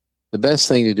The best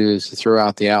thing to do is to throw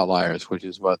out the outliers, which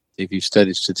is what, if you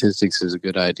study statistics, is a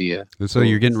good idea. So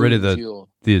you're getting rid of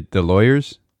the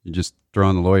lawyers? You're just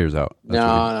throwing the lawyers out.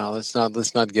 No, let's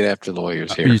not get after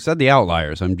lawyers here. You said the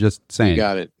outliers. I'm just saying. You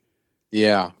got it.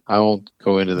 Yeah, I won't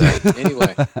go into that.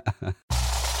 Anyway.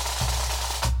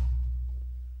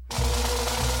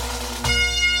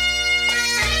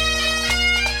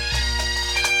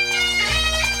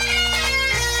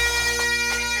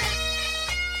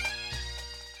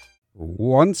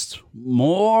 Once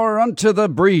more unto the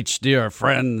breach, dear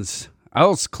friends,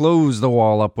 else close the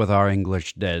wall up with our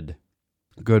English dead.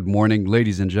 Good morning,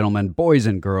 ladies and gentlemen, boys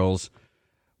and girls.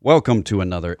 Welcome to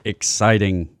another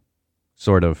exciting,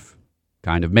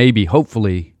 maybe,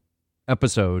 hopefully,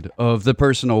 episode of The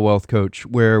Personal Wealth Coach,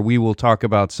 where we will talk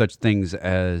about such things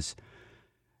as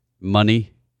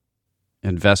money,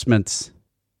 investments.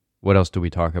 What else do we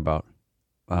talk about?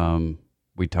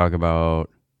 We talk about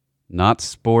not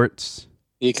sports.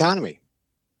 The economy.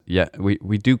 Yeah, we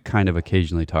do kind of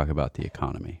occasionally talk about the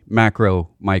economy. Macro,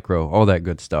 micro, all that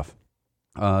good stuff.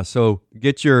 So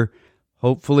get your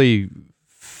hopefully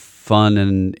fun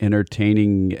and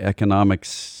entertaining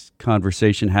economics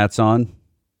conversation hats on.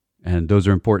 And those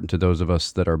are important to those of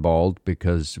us that are bald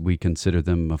because we consider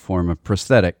them a form of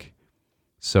prosthetic.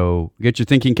 So get your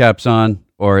thinking caps on,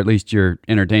 or at least your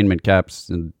entertainment caps,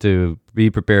 and to be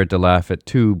prepared to laugh at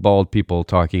two bald people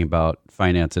talking about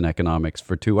finance and economics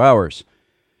for 2 hours.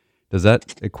 Does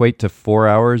that equate to 4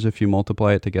 hours if you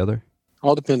multiply it together?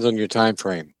 All depends on your time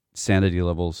frame. Sanity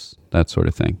levels, that sort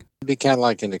of thing. It'd be kind of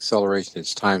like an acceleration.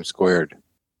 It's time squared.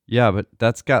 Yeah, but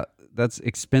that's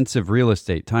expensive real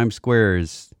estate. Times Square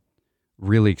is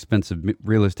really expensive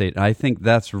real estate. I think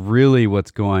that's really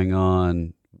what's going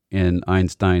on in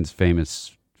Einstein's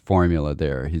famous formula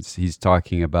there. He's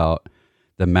talking about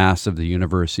the mass of the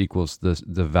universe equals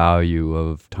the value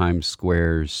of Times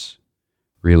Square's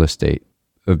real estate.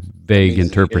 A vague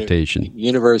interpretation. The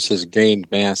universe has gained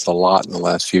mass a lot in the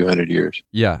last few hundred years.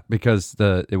 Yeah, because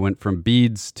it went from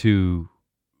beads to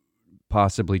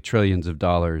possibly trillions of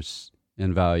dollars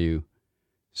in value.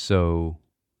 So,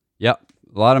 yeah,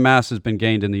 a lot of mass has been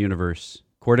gained in the universe,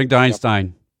 according to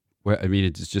Einstein. Well, I mean,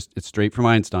 it's straight from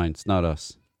Einstein. It's not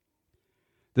us.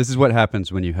 This is what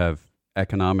happens when you have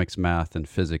economics math and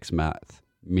physics math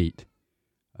meet.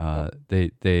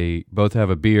 They both have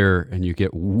a beer, and you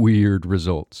get weird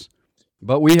results.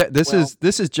 But this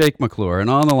is Jake McClure,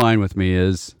 and on the line with me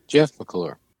is Jeff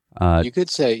McClure. You could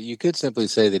simply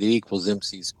say that E equals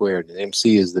MC squared, and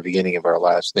MC is the beginning of our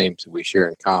last names that we share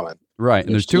in common. Right,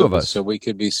 and there's two of us, so we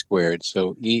could be squared.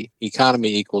 So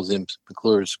economy equals MC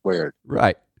McClure squared.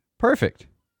 Right, perfect.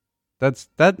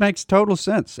 That makes total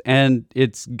sense, and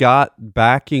it's got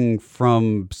backing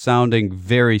from sounding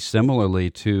very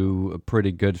similarly to a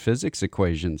pretty good physics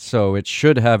equation. So it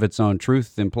should have its own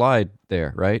truth implied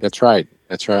there, right? That's right.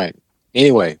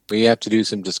 Anyway, we have to do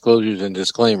some disclosures and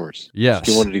disclaimers. Yes. What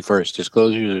do you want to do first,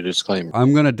 disclosures or disclaimers?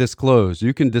 I'm going to disclose.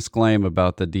 You can disclaim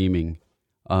about the deeming.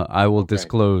 I will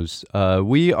disclose.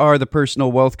 We are the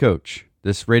Personal Wealth Coach.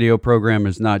 This radio program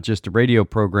is not just a radio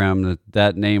program.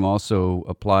 That name also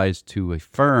applies to a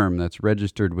firm that's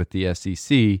registered with the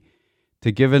SEC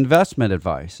to give investment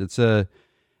advice. It's a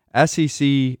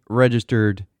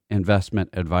SEC-registered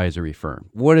investment advisory firm.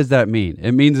 What does that mean?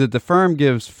 It means that the firm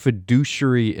gives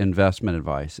fiduciary investment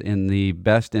advice in the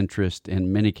best interest,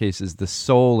 in many cases, the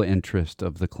sole interest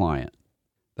of the client.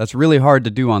 That's really hard to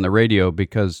do on the radio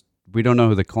because we don't know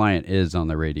who the client is on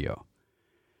the radio.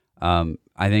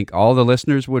 I think all the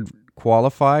listeners would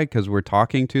qualify because we're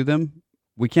talking to them.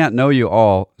 We can't know you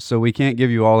all, so we can't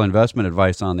give you all investment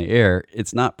advice on the air.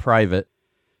 It's not private.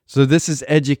 So this is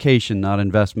education, not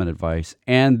investment advice.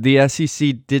 And the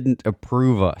SEC didn't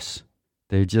approve us.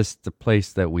 They're just the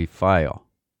place that we file.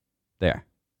 There.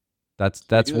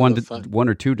 That's one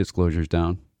or two disclosures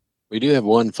down. We do have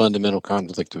one fundamental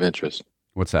conflict of interest.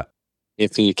 What's that?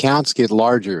 If the accounts get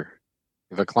larger,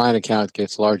 if a client account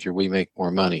gets larger, we make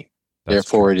more money.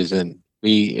 Therefore, true.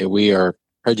 We are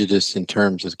prejudiced in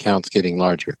terms of accounts getting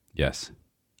larger. Yes,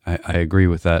 I agree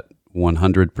with that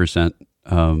 100%.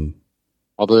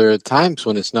 Although there are times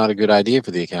when it's not a good idea for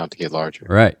the account to get larger.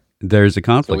 Right. There's a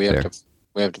conflict there.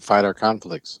 We have to fight our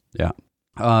conflicts. Yeah.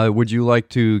 Would you like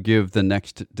to give the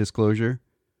next disclosure?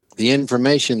 The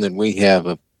information that we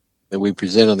have that we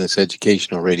present on this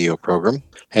educational radio program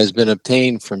has been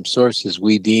obtained from sources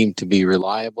we deem to be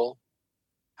reliable.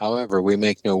 However, we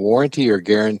make no warranty or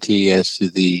guarantee as to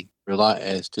the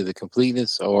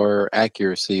completeness or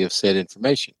accuracy of said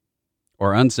information.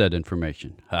 Or unsaid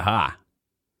information. Ha-ha.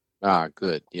 Ah,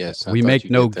 good. Yes. We make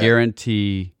no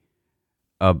guarantee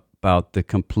about the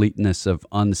completeness of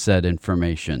unsaid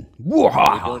information.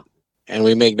 And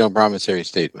we make no promissory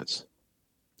statements.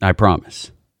 I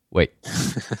promise. Wait.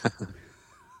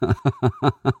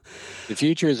 The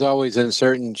future is always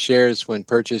uncertain. Shares when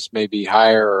purchased may be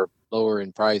higher or lower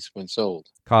in price when sold.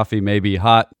 Coffee may be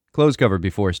hot. Close cover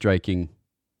before striking.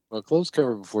 Well, close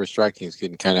cover before striking is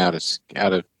getting kind of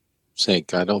out of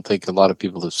sync. I don't think a lot of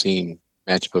people have seen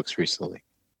matchbooks recently.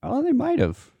 Oh, they might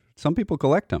have. Some people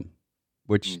collect them,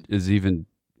 which is even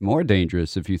more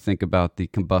dangerous if you think about the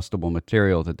combustible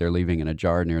material that they're leaving in a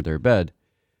jar near their bed.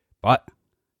 But,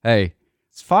 hey,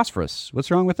 it's phosphorus. What's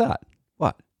wrong with that?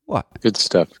 What? Good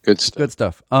stuff.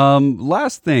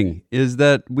 Last thing is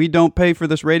that we don't pay for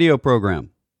this radio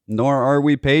program, nor are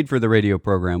we paid for the radio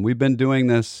program. We've been doing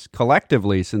this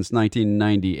collectively since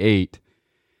 1998,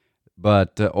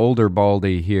 but Elder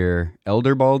Baldy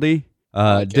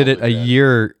did it a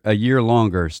year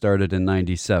longer, started in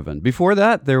 97. Before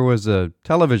that, there was a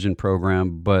television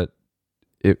program, but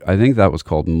I think that was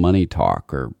called Money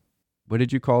Talk, or what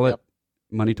did you call it? Yep.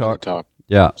 Money Talk? Money Talk.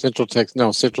 Yeah. Central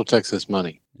Texas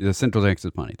Money. The Central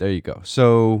Texas Money. There you go.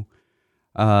 So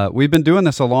we've been doing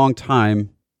this a long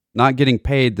time, not getting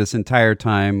paid this entire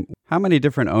time. How many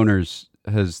different owners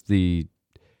has the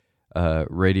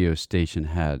radio station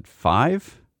had?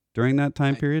 5 during that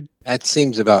time period? That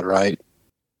seems about right.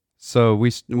 So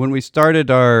when we started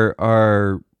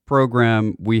our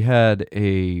program, we had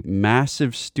a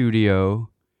massive studio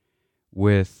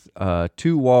with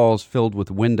 2 walls filled with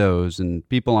windows and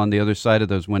people on the other side of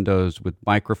those windows with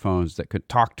microphones that could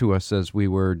talk to us as we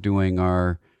were doing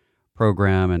our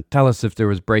program and tell us if there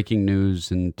was breaking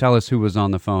news and tell us who was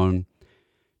on the phone.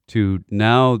 To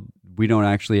now, we don't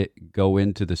actually go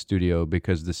into the studio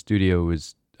because the studio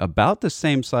is about the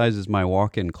same size as my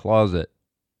walk-in closet.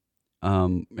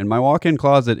 And my walk-in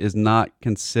closet is not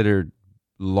considered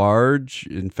large.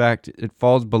 In fact, it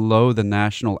falls below the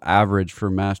national average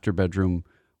for master bedroom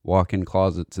walk-in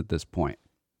closets at this point.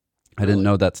 I didn't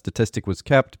know that statistic was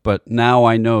kept, but now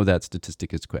I know that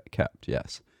statistic is kept,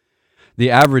 yes. The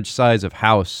average size of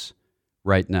house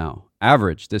right now,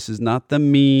 average, this is not the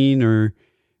mean or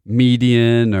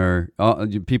median or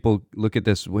people look at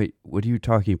this, wait, what are you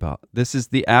talking about? This is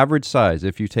the average size.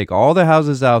 If you take all the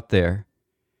houses out there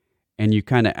and you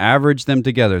kind of average them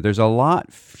together, there's a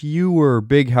lot fewer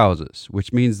big houses,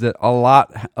 which means that a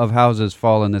lot of houses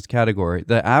fall in this category.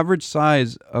 The average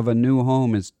size of a new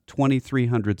home is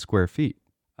 2,300 square feet.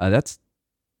 That's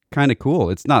kind of cool.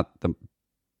 It's not the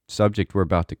subject we're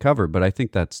about to cover, but I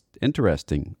think that's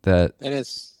interesting. I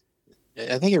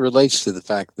think it relates to the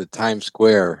fact that Times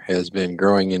Square has been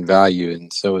growing in value,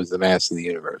 and so is the mass of the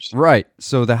universe. Right.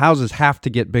 So the houses have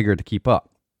to get bigger to keep up.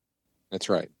 That's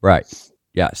right. Right.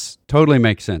 Yes, totally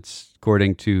makes sense,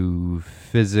 according to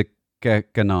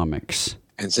physics-economics.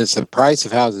 And since the price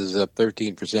of houses is up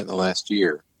 13% in the last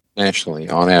year, nationally,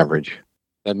 on average,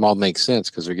 that all makes sense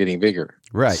because they're getting bigger.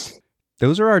 Right.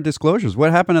 Those are our disclosures.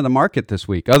 What happened in the market this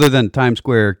week, other than Times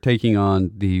Square taking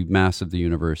on the mass of the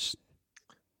universe?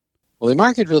 Well, the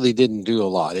market really didn't do a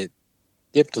lot. It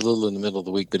dipped a little in the middle of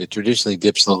the week, but it traditionally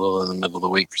dips a little in the middle of the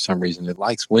week for some reason. It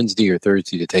likes Wednesday or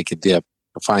Thursday to take a dip.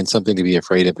 Find something to be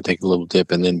afraid of and take a little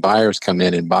dip, and then buyers come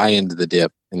in and buy into the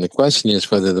dip. And the question is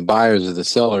whether the buyers or the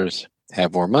sellers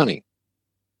have more money.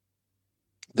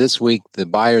 This week, the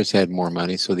buyers had more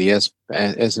money, so the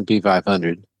S&P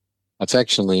 500,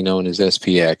 affectionately known as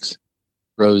SPX,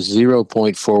 rose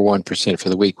 0.41% for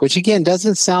the week, which again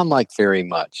doesn't sound like very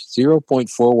much.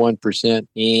 0.41%,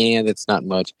 and it's not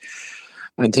much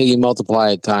until you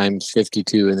multiply it times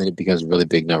 52, and then it becomes a really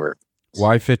big number.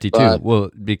 Why 52? Well,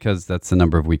 because that's the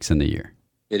number of weeks in the year.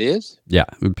 It is? Yeah.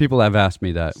 People have asked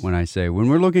me that when I say, when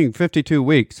we're looking 52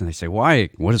 weeks, and they say, why?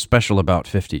 What is special about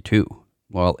 52?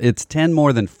 Well, it's 10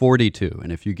 more than 42.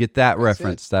 And if you get that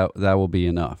reference, that will be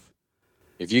enough.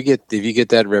 If you get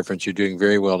that reference, you're doing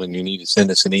very well, and you need to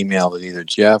send us an email at either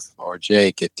Jeff or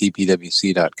Jake at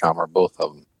tpwc.com or both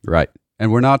of them. Right.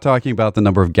 And we're not talking about the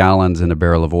number of gallons in a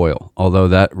barrel of oil, although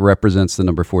that represents the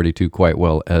number 42 quite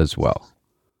well as well.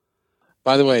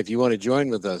 By the way, if you want to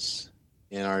join with us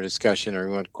in our discussion, or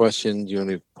you want questions, you want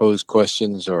to pose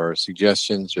questions or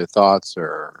suggestions or thoughts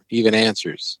or even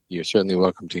answers, you're certainly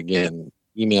welcome to, again,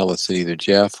 email us at either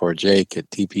Jeff or Jake at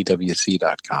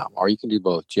tpwc.com. Or you can do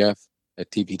both, Jeff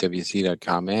at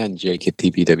tpwc.com and Jake at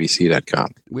tpwc.com.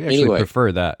 We actually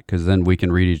prefer that because then we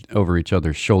can read over each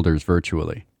other's shoulders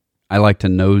virtually. I like to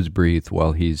nose breathe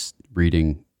while he's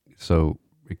reading, so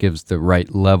it gives the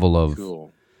right level of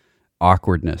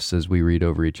awkwardness as we read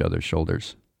over each other's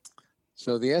shoulders.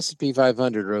 So the S&P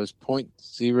 500 rose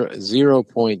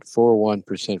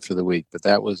 0.41% for the week, but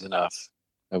that was enough.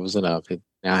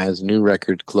 now has a new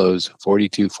record close,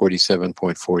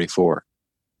 4247.44,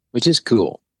 which is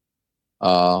cool.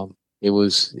 It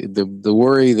was the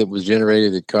worry that was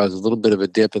generated that caused a little bit of a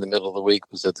dip in the middle of the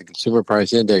week was that the consumer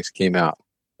price index came out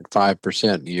at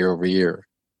 5% year over year.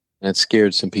 And it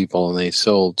scared some people, and they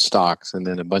sold stocks. And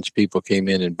then a bunch of people came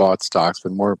in and bought stocks,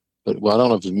 but I don't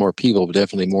know if it was more people, but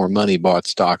definitely more money bought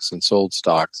stocks and sold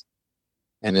stocks.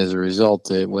 And as a result,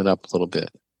 it went up a little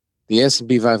bit. The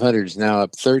S&P 500 is now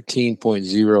up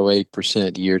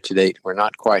 13.08% year to date. We're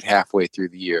not quite halfway through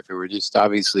the year. If it were just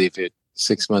obviously, if it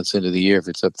 6 months into the year, if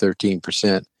it's up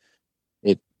 13%,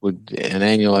 it would an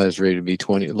annualized rate would be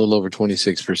a little over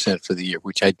 26% for the year,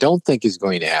 which I don't think is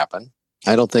going to happen.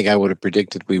 I don't think I would have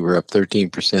predicted we were up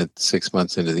 13% 6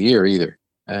 months into the year either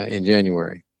in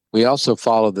January. We also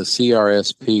follow the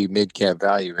CRSP Mid-Cap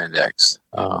Value Index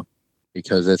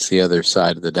because that's the other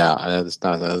side of the Dow. It's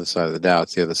not the other side of the Dow.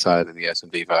 It's the other side of the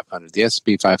S&P 500. The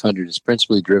S&P 500 is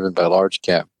principally driven by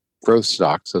large-cap growth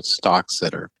stocks, so stocks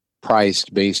that are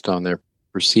priced based on their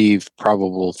perceived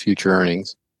probable future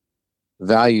earnings.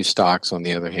 Value stocks, on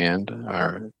the other hand,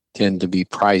 tend to be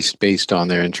priced based on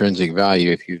their intrinsic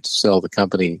value. If you sell the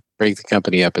company, break the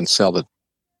company up and sell it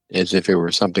as if it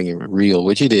were something real,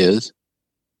 which it is,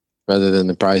 rather than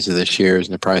the price of the shares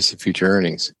and the price of future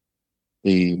earnings.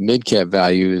 The mid-cap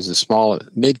value is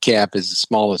mid-cap is the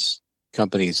smallest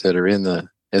companies that are in the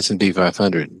S&P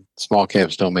 500. Small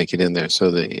caps don't make it in there.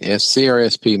 So the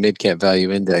CRSP Mid-Cap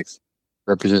Value Index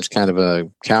represents kind of a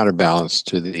counterbalance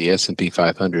to the S&P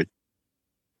 500.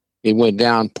 It went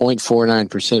down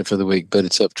 0.49% for the week, but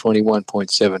it's up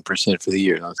 21.7% for the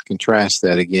year. Now, let's contrast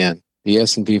that again. The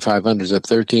S&P 500 is up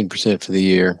 13% for the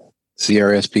year.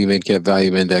 CRSP Mid-Cap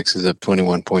Value Index is up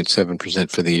 21.7%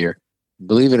 for the year.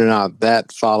 Believe it or not,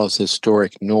 that follows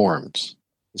historic norms.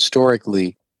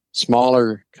 Historically,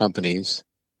 smaller companies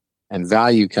and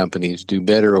value companies do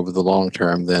better over the long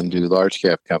term than do large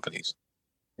cap companies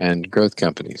and growth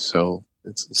companies. So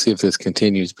let's see if this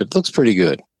continues, but it looks pretty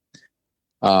good.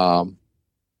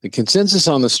 The consensus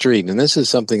on the street, and this is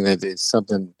something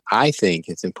I think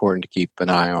it's important to keep an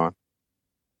eye on,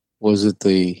 was that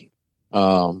the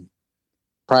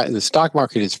stock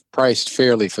market is priced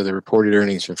fairly for the reported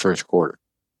earnings for first quarter.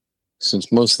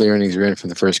 Since most of the earnings are in from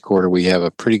the first quarter, we have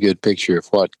a pretty good picture of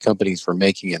what companies were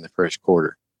making in the first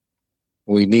quarter.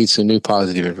 We need some new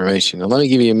positive information. Now, let me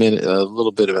give you a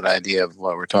little bit of an idea of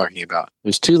what we're talking about.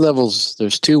 There's two levels.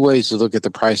 There's two ways to look at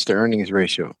the price to earnings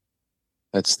ratio.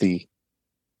 That's the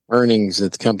earnings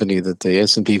that the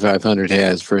S&P 500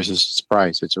 has versus its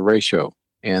price. It's a ratio.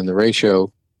 And the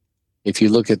ratio, if you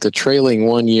look at the trailing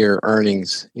 1 year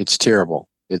earnings, it's terrible.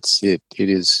 It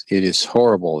is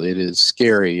horrible. It is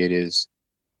scary. It is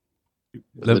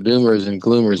the doomers and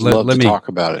gloomers love to talk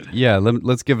about it. Yeah,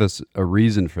 let's give us a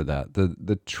reason for that.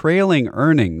 The trailing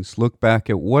earnings look back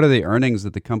at what are the earnings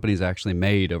that the company's actually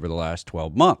made over the last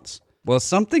 12 months. Well,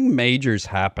 something major's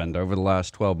happened over the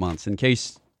last 12 months.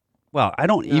 I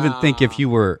don't even think if you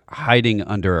were hiding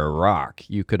under a rock,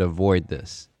 you could avoid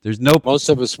this. Most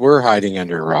of us were hiding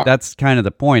under a rock. That's kind of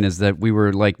the point, is that we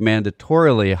were like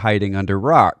mandatorily hiding under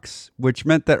rocks, which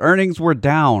meant that earnings were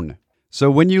down. So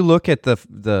when you look at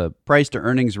the price to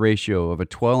earnings ratio of a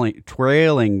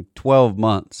trailing 12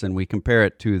 months and we compare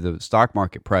it to the stock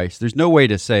market price, there's no way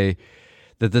to say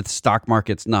that the stock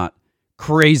market's not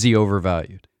crazy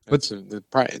overvalued. But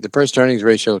the price to earnings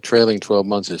ratio trailing 12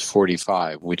 months is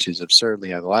 45, which is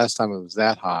absurdly high. The last time it was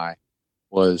that high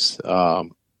was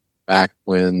back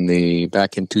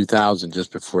in 2000,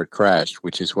 just before it crashed,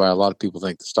 which is why a lot of people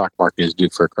think the stock market is due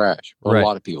for a crash. Well,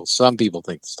 right. Some people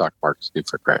think the stock market is due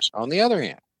for a crash. On the other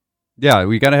hand, yeah,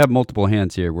 we got to have multiple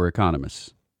hands here. We're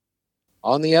economists.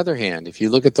 On the other hand, if you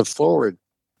look at the forward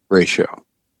ratio,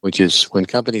 which is when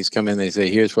companies come in, they say,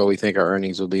 here's what we think our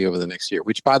earnings will be over the next year,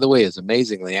 which, by the way, is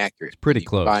amazingly accurate. It's pretty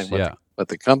close, yeah. What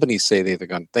the companies say they're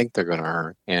going to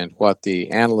earn and what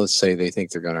the analysts say they think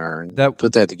they're going to earn.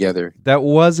 Put that together. That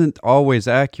wasn't always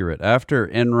accurate. After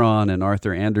Enron and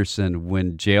Arthur Andersen,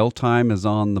 when jail time is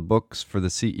on the books for the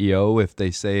CEO, if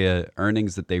they say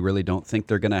earnings that they really don't think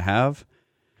they're going to have,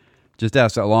 just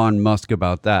ask Elon Musk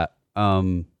about that.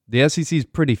 The SEC is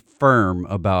pretty firm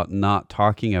about not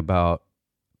talking about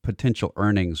potential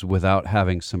earnings without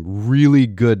having some really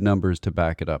good numbers to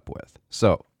back it up with.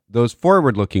 So those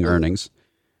forward-looking earnings.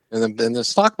 And the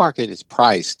stock market is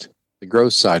priced, the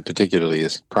growth side particularly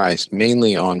is priced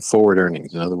mainly on forward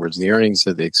earnings. In other words, the earnings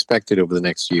that they expected over the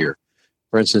next year.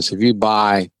 For instance, if you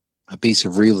buy a piece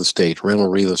of real estate, rental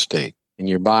real estate, and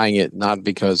you're buying it not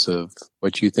because of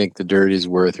what you think the dirt is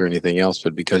worth or anything else,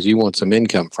 but because you want some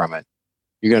income from it,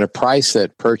 you're going to price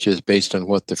that purchase based on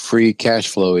what the free cash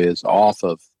flow is off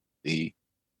of the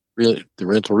the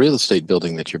rental real estate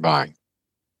building that you're buying.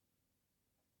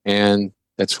 And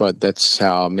that's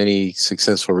how many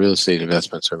successful real estate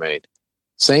investments are made.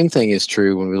 Same thing is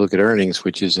true when we look at earnings,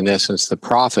 which is in essence the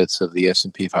profits of the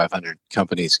S&P 500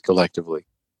 companies collectively.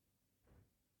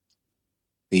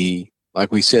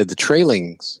 Like we said, the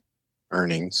trailing price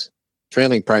earnings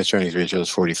ratio is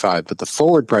 45, but the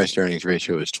forward price earnings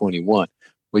ratio is 21,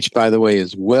 which, by the way,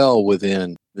 is well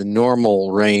within the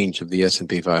normal range of the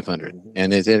S&P 500.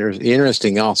 And it's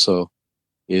interesting also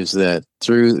is that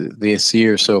through this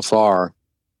year so far,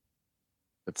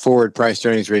 the forward price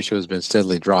earnings ratio has been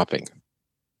steadily dropping.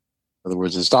 In other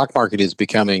words, the stock market is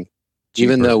becoming, cheaper.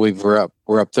 Even though we're up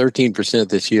 13%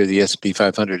 this year, the S&P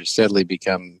 500 has steadily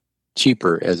become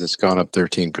cheaper as it's gone up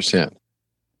 13%.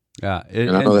 Yeah,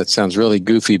 and I know that sounds really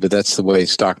goofy, but that's the way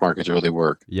stock markets really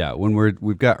work. Yeah, when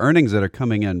we've got earnings that are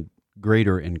coming in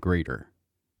greater and greater,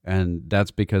 and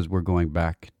that's because we're going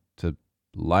back to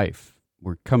life.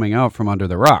 We're coming out from under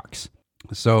the rocks.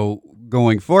 So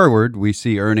going forward, we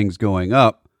see earnings going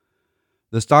up.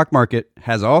 The stock market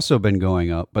has also been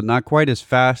going up, but not quite as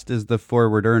fast as the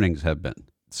forward earnings have been.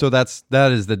 So that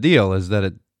is the deal, is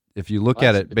that if you look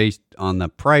at it based on the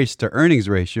price to earnings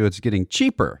ratio, it's getting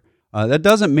cheaper. That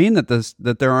doesn't mean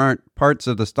that there aren't parts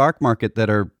of the stock market that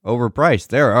are overpriced.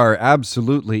 There are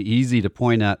absolutely easy to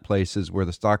point at places where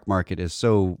the stock market is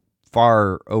so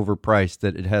far overpriced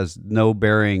that it has no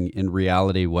bearing in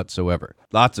reality whatsoever.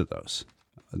 Lots of those.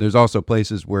 There's also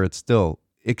places where it's still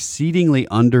exceedingly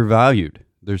undervalued.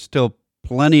 There's still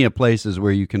plenty of places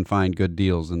where you can find good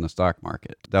deals in the stock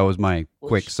market. That was my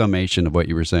quick summation of what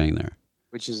you were saying there.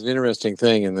 Which is an interesting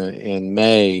thing. In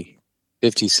May,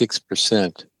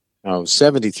 73%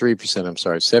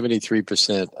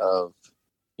 of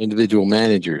individual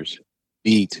managers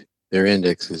beat their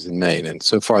indexes in May. And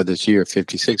so far this year,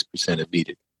 56% have beat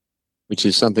it, which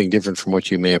is something different from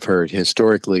what you may have heard.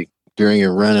 Historically, during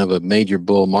a run of a major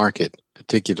bull market,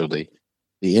 particularly,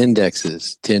 the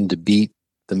indexes tend to beat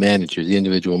the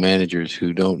individual managers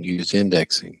who don't use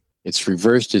indexing. It's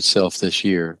reversed itself this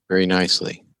year very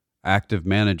nicely. Active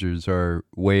managers are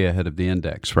way ahead of the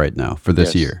index right now for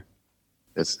this year.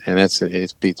 It's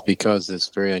because this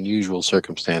very unusual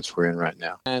circumstance we're in right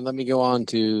now. And let me go on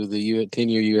to the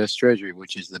 10-year U.S. Treasury,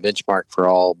 which is the benchmark for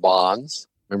all bonds.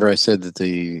 Remember I said that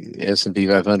the S&P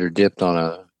 500 dipped on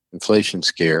a inflation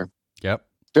scare. Yep.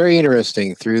 Very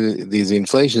interesting. Through these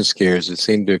inflation scares that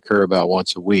seem to occur about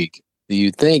once a week,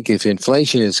 you'd think if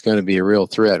inflation is going to be a real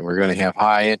threat and we're going to have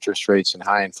high interest rates and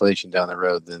high inflation down the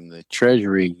road, then the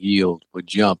Treasury yield would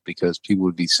jump because people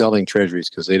would be selling Treasuries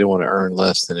because they don't want to earn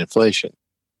less than inflation.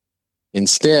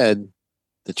 Instead,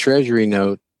 the Treasury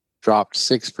note dropped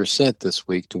 6% this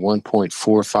week to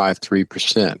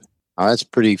 1.453%. Now, that's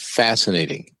pretty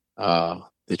fascinating.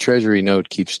 The Treasury note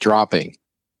keeps dropping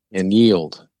in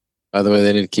yield. By the way,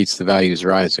 that indicates the value is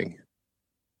rising.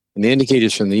 And the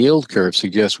indicators from the yield curve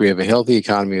suggest we have a healthy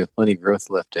economy with plenty of growth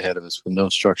left ahead of us with no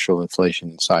structural inflation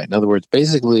in sight. In other words,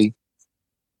 basically,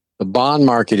 the bond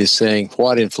market is saying,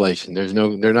 what inflation? There's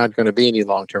not going to be any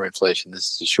long-term inflation.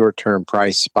 This is a short-term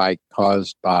price spike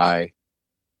caused by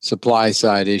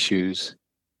supply-side issues,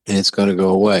 and it's going to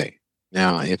go away.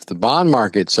 Now, if the bond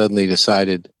market suddenly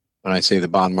decided, when I say the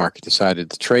bond market decided,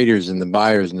 the traders and the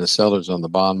buyers and the sellers on the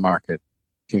bond market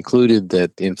concluded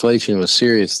that the inflation was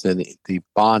serious, then the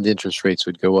bond interest rates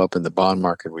would go up and the bond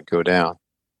market would go down.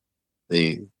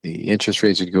 The interest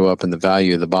rates would go up and the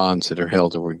value of the bonds that are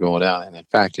held would go down. And in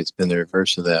fact, it's been the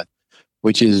reverse of that,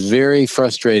 which is very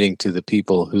frustrating to the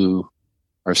people who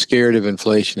are scared of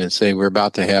inflation and say we're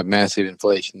about to have massive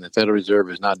inflation. The Federal Reserve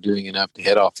is not doing enough to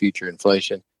head off future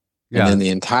inflation. Yeah. And then the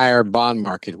entire bond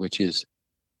market, which is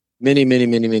many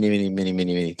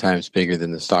times bigger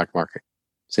than the stock market,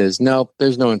 says, nope,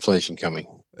 there's no inflation coming.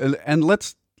 And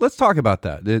let's talk about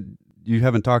that. You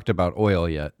haven't talked about oil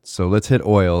yet, so let's hit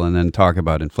oil and then talk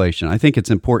about inflation. I think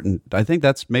it's important. I think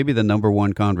that's maybe the number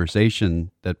one conversation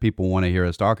that people want to hear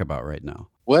us talk about right now.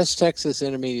 West Texas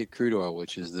Intermediate crude oil,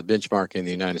 which is the benchmark in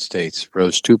the United States,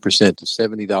 rose 2% to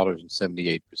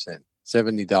 $70.78,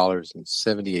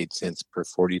 $70.78 per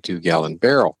 42-gallon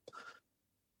barrel.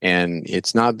 And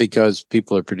it's not because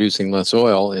people are producing less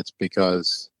oil, it's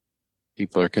because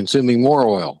people are consuming more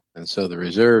oil. And so the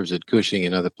reserves at Cushing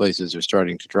and other places are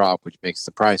starting to drop, which makes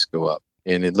the price go up.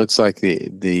 And it looks like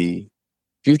the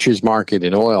futures market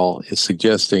in oil is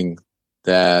suggesting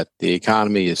that the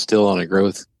economy is still on a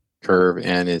growth curve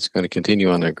and it's going to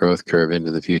continue on a growth curve into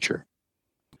the future.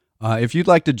 If you'd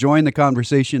like to join the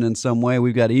conversation in some way,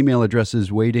 we've got email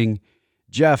addresses waiting.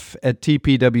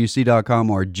 Jeff@tpwc.com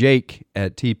or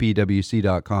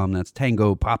Jake@tpwc.com. That's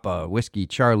Tango Papa Whiskey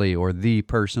Charlie or The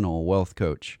Personal Wealth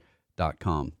Coach.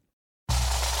 Ep.31.com.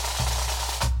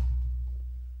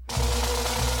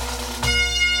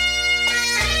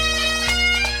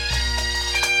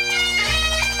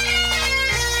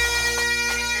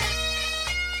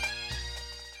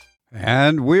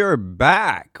 And we're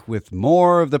back with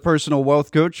more of the Personal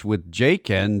Wealth Coach with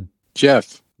Jake and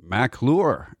Jeff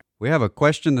McClure. We have a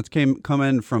question that's come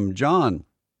in from John,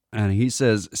 and he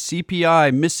says,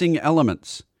 CPI missing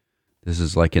elements. This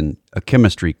is like a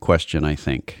chemistry question, I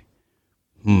think.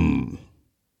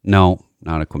 No,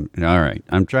 not a... All right.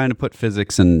 I'm trying to put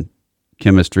physics and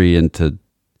chemistry into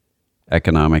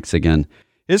economics again.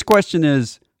 His question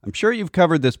is, I'm sure you've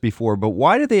covered this before, but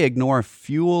why do they ignore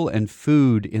fuel and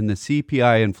food in the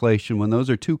CPI inflation when those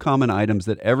are two common items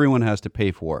that everyone has to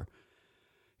pay for?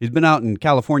 He's been out in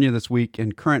California this week,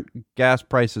 and current gas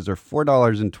prices are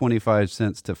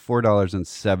 $4.25 to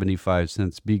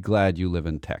 $4.75. Be glad you live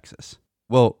in Texas.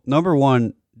 Well, number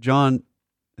one, John,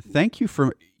 thank you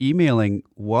for emailing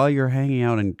while you're hanging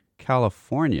out in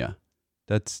California.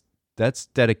 That's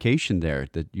dedication there,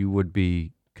 that you would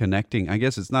be connecting. I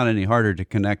guess it's not any harder to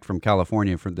connect from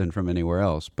California than from anywhere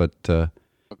else, but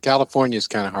California is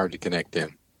kind of hard to connect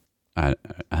in. I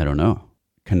don't know.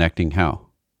 Connecting how?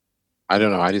 I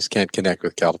don't know. I just can't connect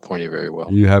with California very well.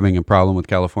 Are you having a problem with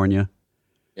California?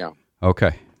 Yeah.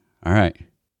 Okay. All right.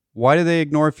 Why do they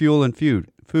ignore fuel and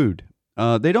food?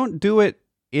 They don't do it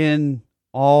in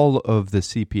all of the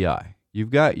CPI.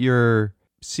 You've got your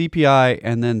CPI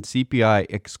and then CPI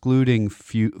excluding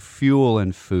fuel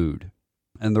and food.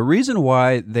 And the reason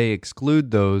why they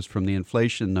exclude those from the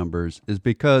inflation numbers is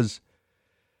because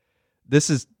this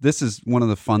is one of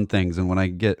the fun things. And when I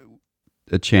get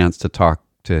a chance to talk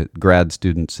to grad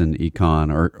students in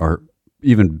econ or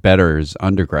even better as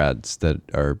undergrads that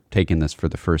are taking this for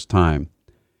the first time,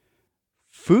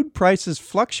 food prices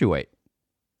fluctuate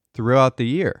throughout the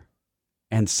year.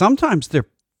 And sometimes they're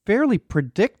fairly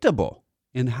predictable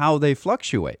in how they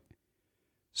fluctuate.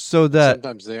 So that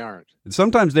sometimes they aren't.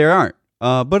 Sometimes they aren't.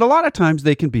 But a lot of times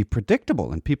they can be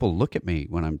predictable. And people look at me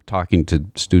when I'm talking to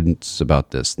students about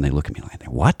this, and they look at me like,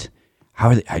 what? How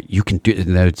are they? You can do it.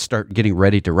 And they start getting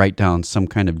ready to write down some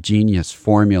kind of genius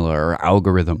formula or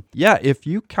algorithm. Yeah, if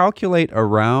you calculate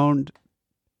around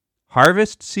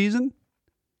harvest season,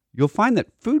 you'll find that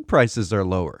food prices are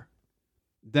lower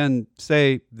than,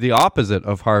 say, the opposite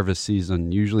of harvest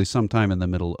season, usually sometime in the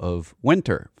middle of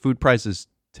winter. Food prices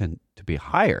tend to be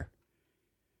higher.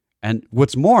 And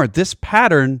what's more, this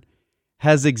pattern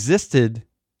has existed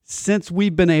since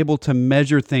we've been able to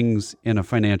measure things in a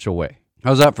financial way.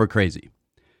 How's that for crazy?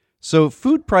 So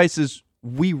food prices,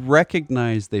 we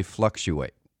recognize they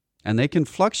fluctuate. And they can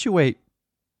fluctuate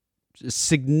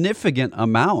significant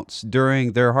amounts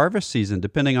during their harvest season,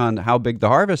 depending on how big the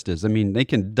harvest is. I mean, they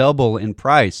can double in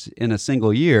price in a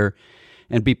single year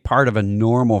and be part of a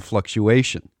normal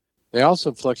fluctuation. They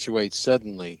also fluctuate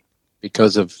suddenly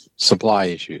because of supply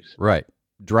issues. Right.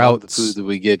 Droughts. All the food that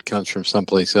we get comes from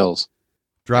someplace else.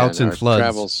 Droughts and floods.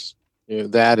 Travels,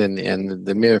 that and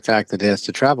the mere fact that it has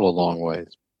to travel a long ways.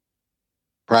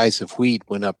 Price of wheat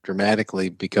went up dramatically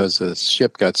because a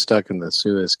ship got stuck in the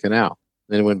Suez Canal.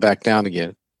 Then it went back down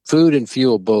again. Food and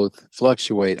fuel both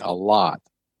fluctuate a lot,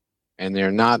 and they're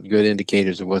not good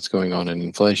indicators of what's going on in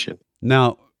inflation.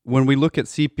 Now, when we look at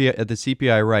the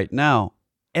CPI right now,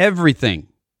 everything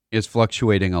is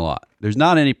fluctuating a lot. There's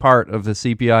not any part of the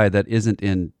CPI that isn't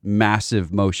in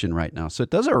massive motion right now. So it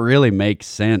doesn't really make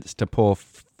sense to pull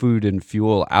food and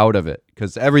fuel out of it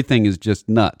because everything is just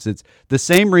nuts. It's the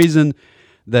same reason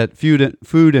that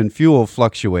food and fuel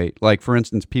fluctuate. Like, for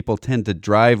instance, people tend to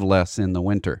drive less in the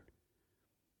winter.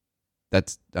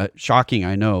 That's shocking,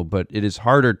 I know, but it is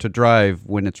harder to drive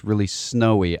when it's really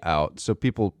snowy out. So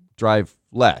people drive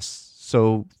less.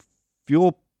 So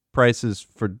fuel prices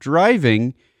for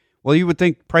driving, well, you would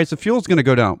think price of fuel is going to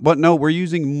go down. But no, we're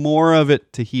using more of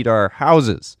it to heat our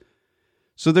houses.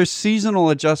 So there's seasonal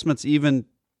adjustments even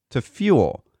to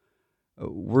fuel.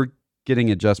 We're getting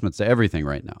adjustments to everything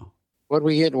right now. What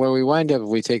we hit, where we wind up, if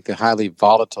we take the highly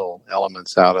volatile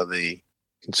elements out of the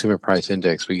consumer price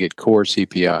index, we get core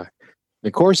CPI.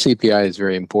 The core CPI is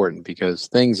very important because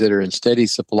things that are in steady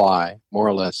supply, more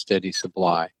or less steady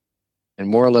supply, and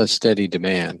more or less steady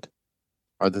demand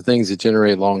are the things that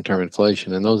generate long-term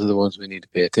inflation, and those are the ones we need to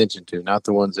pay attention to, not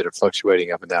the ones that are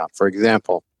fluctuating up and down. For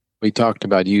example, we talked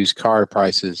about used car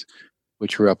prices,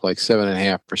 which were up like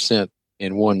 7.5%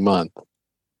 in 1 month.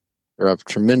 They're up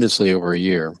tremendously over a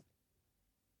year.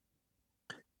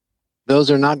 Those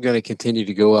are not going to continue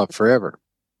to go up forever.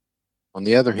 On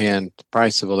the other hand, the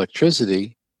price of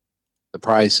electricity, the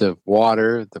price of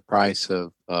water, the price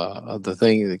of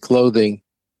the clothing,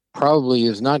 probably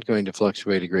is not going to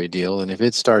fluctuate a great deal. And if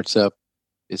it starts up,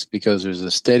 it's because there's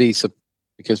a steady,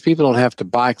 because people don't have to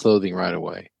buy clothing right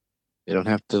away. They don't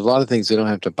have to, a lot of things they don't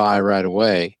have to buy right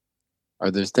away. Are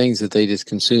there's things that they just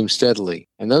consume steadily.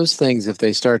 And those things, if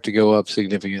they start to go up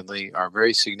significantly, are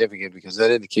very significant because that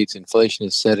indicates inflation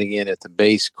is setting in at the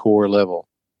base core level.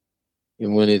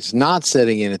 And when it's not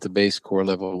setting in at the base core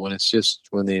level, when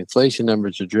the inflation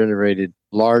numbers are generated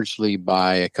largely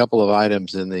by a couple of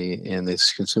items in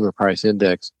this consumer price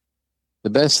index, the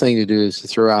best thing to do is to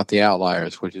throw out the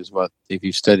outliers, which is what, if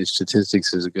you study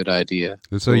statistics, is a good idea.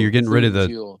 So you're getting rid of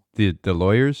the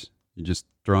lawyers? You're just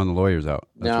throwing the lawyers out.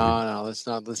 No, let's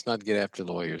not get after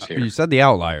lawyers here. You said the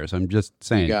outliers. I'm just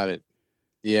saying. You got it.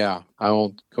 Yeah, I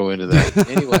won't go into that.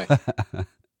 Anyway,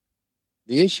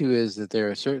 the issue is that there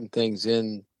are certain things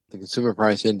in the consumer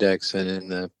price index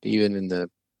and even in the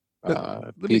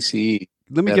PCE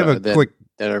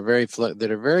that are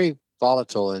very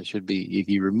volatile and should be. If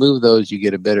you remove those, you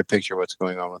get a better picture of what's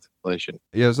going on with inflation.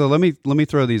 Yeah. So let me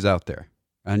throw these out there,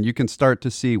 and you can start to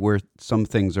see where some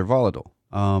things are volatile.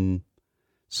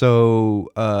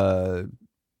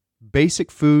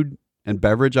 Basic food and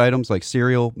beverage items like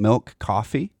cereal, milk,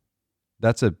 coffee,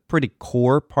 that's a pretty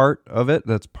core part of it.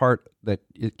 That's part that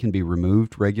it can be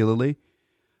removed regularly.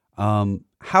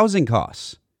 Housing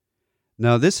costs.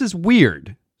 Now, this is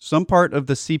weird. Some part of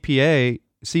the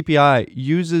CPI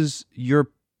uses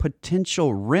your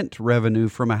potential rent revenue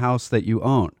from a house that you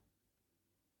own,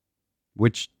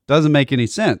 which doesn't make any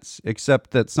sense,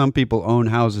 except that some people own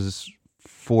houses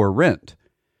for rent.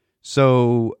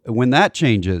 So when that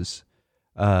changes,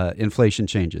 inflation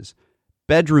changes.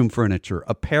 Bedroom furniture,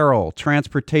 apparel,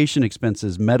 transportation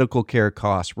expenses, medical care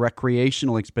costs,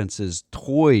 recreational expenses,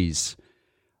 toys,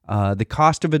 the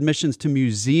cost of admissions to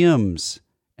museums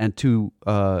and to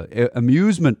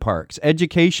amusement parks,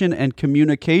 education and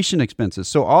communication expenses.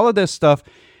 So all of this stuff.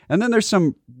 And then there's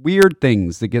some weird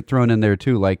things that get thrown in there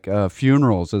too, like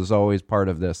funerals is always part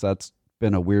of this. That's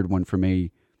been a weird one for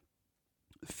me.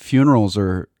 Funerals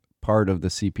are part of the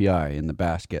CPI in the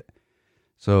basket.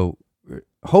 So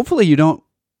hopefully you don't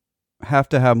have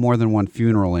to have more than one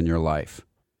funeral in your life.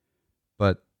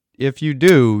 But if you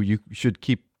do, you should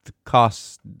keep the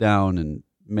costs down and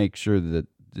make sure that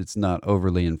it's not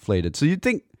overly inflated. So you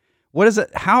think, what is it?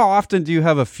 How often do you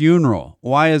have a funeral?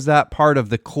 Why is that part of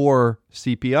the core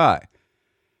CPI?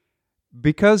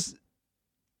 Because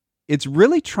it's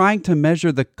really trying to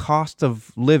measure the cost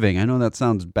of living. I know that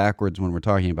sounds backwards when we're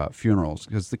talking about funerals,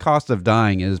 because the cost of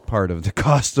dying is part of the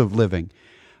cost of living.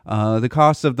 The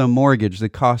cost of the mortgage, the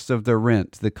cost of the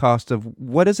rent, the cost of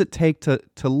what does it take to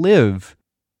live?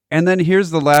 And then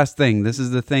here's the last thing. This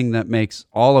is the thing that makes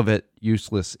all of it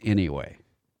useless anyway.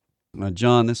 Now,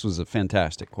 John, this was a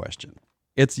fantastic question.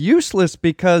 It's useless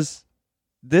because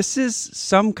this is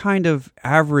some kind of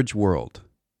average world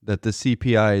that the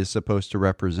CPI is supposed to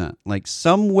represent. Like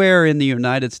somewhere in the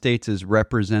United States is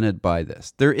represented by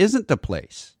this. There isn't a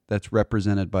place that's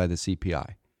represented by the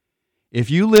CPI. If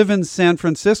you live in San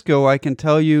Francisco, I can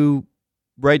tell you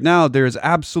right now there is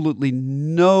absolutely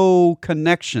no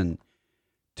connection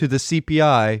to the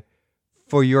CPI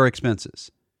for your expenses.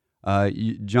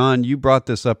 John, you brought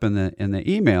this up in the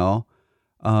email.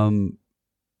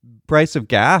 Price of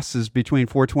gas is between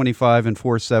 $4.25 and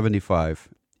 $4.75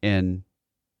 in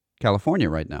California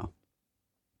right now.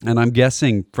 And I'm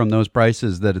guessing from those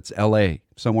prices that it's LA,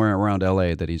 somewhere around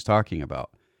LA that he's talking about.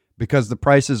 Because the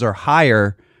prices are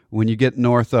higher when you get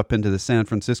north up into the San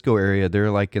Francisco area.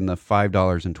 They're like in the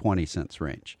 $5.20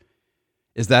 range.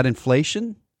 Is that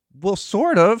inflation? Well,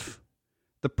 sort of.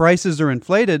 The prices are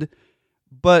inflated.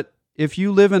 But if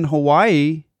you live in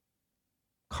Hawaii,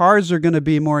 cars are going to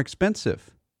be more expensive.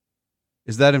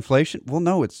 Is that inflation? Well,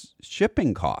 no, it's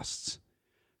shipping costs.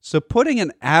 So putting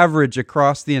an average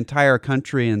across the entire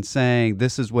country and saying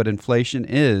this is what inflation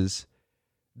is,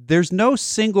 there's no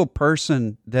single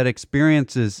person that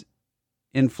experiences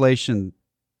inflation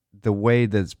the way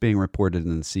that it's being reported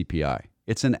in the CPI.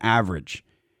 It's an average.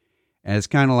 And it's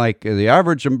kind of like the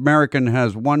average American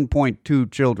has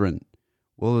 1.2 children.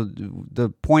 Well, the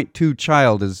 0.2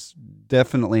 child is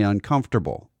definitely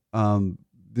uncomfortable.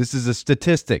 This is a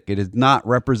statistic. It is not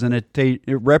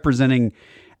representing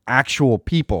actual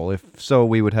people. If so,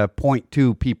 we would have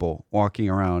 0.2 people walking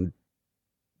around.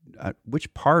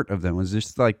 Which part of them? Was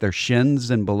this like their shins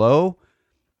and below?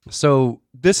 So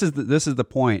this is the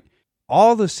point.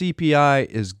 All the CPI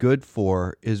is good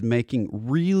for is making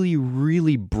really,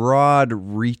 really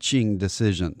broad-reaching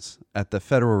decisions at the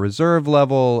Federal Reserve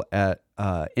level, at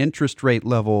interest rate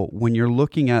level, when you're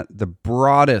looking at the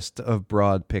broadest of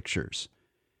broad pictures.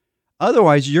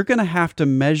 Otherwise, you're going to have to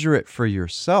measure it for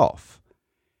yourself.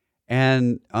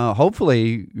 And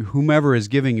hopefully, whomever is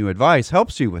giving you advice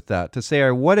helps you with that to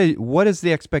say, what is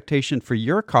the expectation for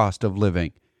your cost of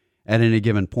living at any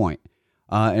given point?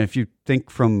 And if you think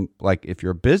from, like, if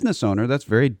you're a business owner, that's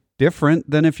very different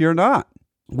than if you're not.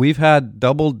 We've had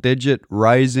double-digit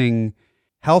rising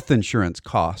health insurance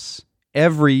costs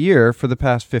every year for the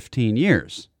past 15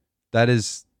 years. That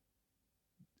is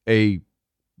a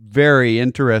very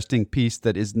interesting piece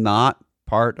that is not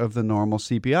part of the normal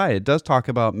CPI. It does talk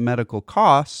about medical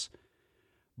costs,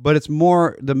 but it's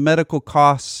more the medical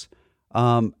costs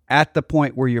at the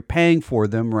point where you're paying for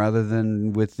them rather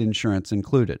than with insurance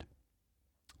included.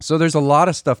 So there's a lot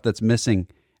of stuff that's missing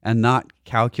and not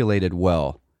calculated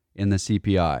well in the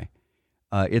CPI.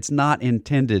 It's not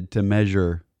intended to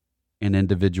measure an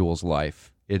individual's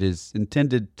life. It is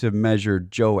intended to measure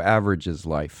Joe Average's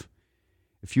life.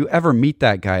 If you ever meet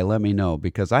that guy, let me know,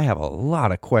 because I have a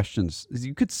lot of questions.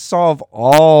 You could solve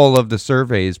all of the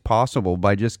surveys possible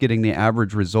by just getting the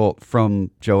average result from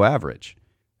Joe Average.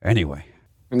 Anyway.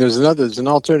 And there's an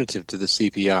alternative to the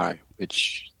CPI,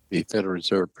 which the Federal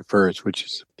Reserve prefers, which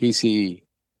is PCE.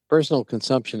 Personal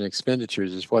consumption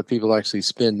expenditures is what people actually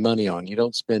spend money on. You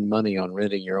don't spend money on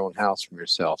renting your own house from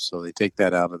yourself, so they take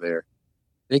that out of there.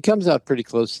 And it comes out pretty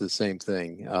close to the same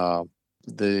thing.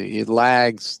 It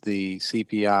lags the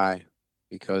CPI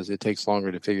because it takes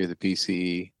longer to figure the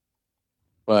PCE.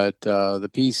 But the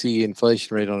PCE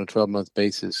inflation rate on a 12-month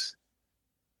basis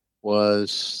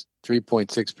was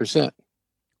 3.6%.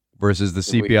 Versus the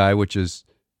CPI, which is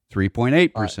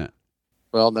 3.8%.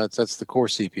 Well, that's the core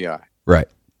CPI. Right.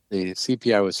 The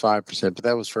CPI was 5%, but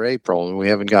that was for April, and we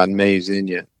haven't gotten May's in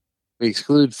yet. We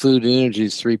exclude food and energy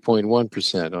is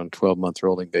 3.1% on a 12-month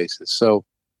rolling basis. So,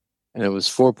 and it was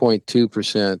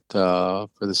 4.2% for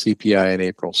the CPI in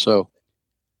April. So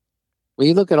when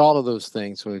you look at all of those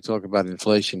things when we talk about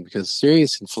inflation, because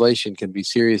serious inflation can be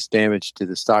serious damage to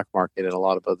the stock market and a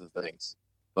lot of other things.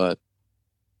 But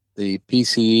the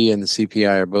PCE and the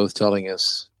CPI are both telling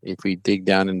us, if we dig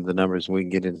down into the numbers, and we can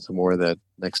get into some more of that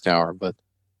next hour, but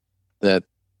that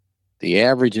the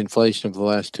average inflation of the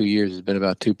last 2 years has been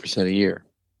about 2% a year.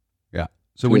 Yeah.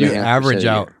 So when you average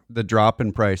out the drop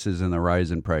in prices and the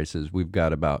rise in prices, we've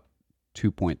got about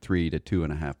 2.3 to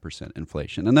 2.5%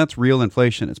 inflation. And that's real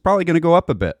inflation. It's probably going to go up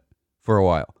a bit for a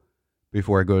while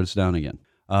before it goes down again.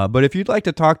 But if you'd like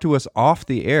to talk to us off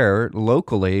the air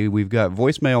locally, we've got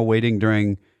voicemail waiting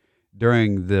during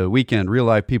the weekend, real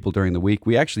live people during the week.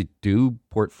 We actually do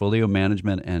portfolio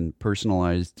management and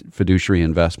personalized fiduciary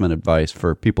investment advice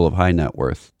for people of high net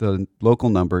worth. The local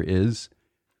number is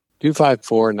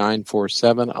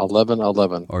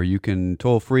 254-947-1111. Or you can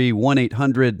toll free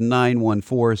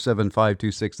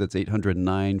 1-800-914-7526. That's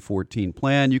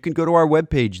 800-914-PLAN. You can go to our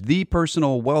webpage,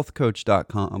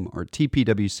 thepersonalwealthcoach.com or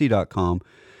tpwc.com.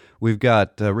 We've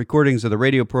got recordings of the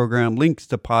radio program, links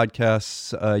to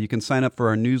podcasts. You can sign up for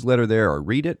our newsletter there or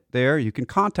read it there. You can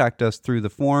contact us through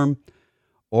the form,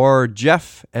 or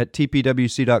Jeff at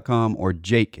tpwc.com or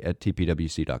Jake at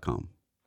tpwc.com.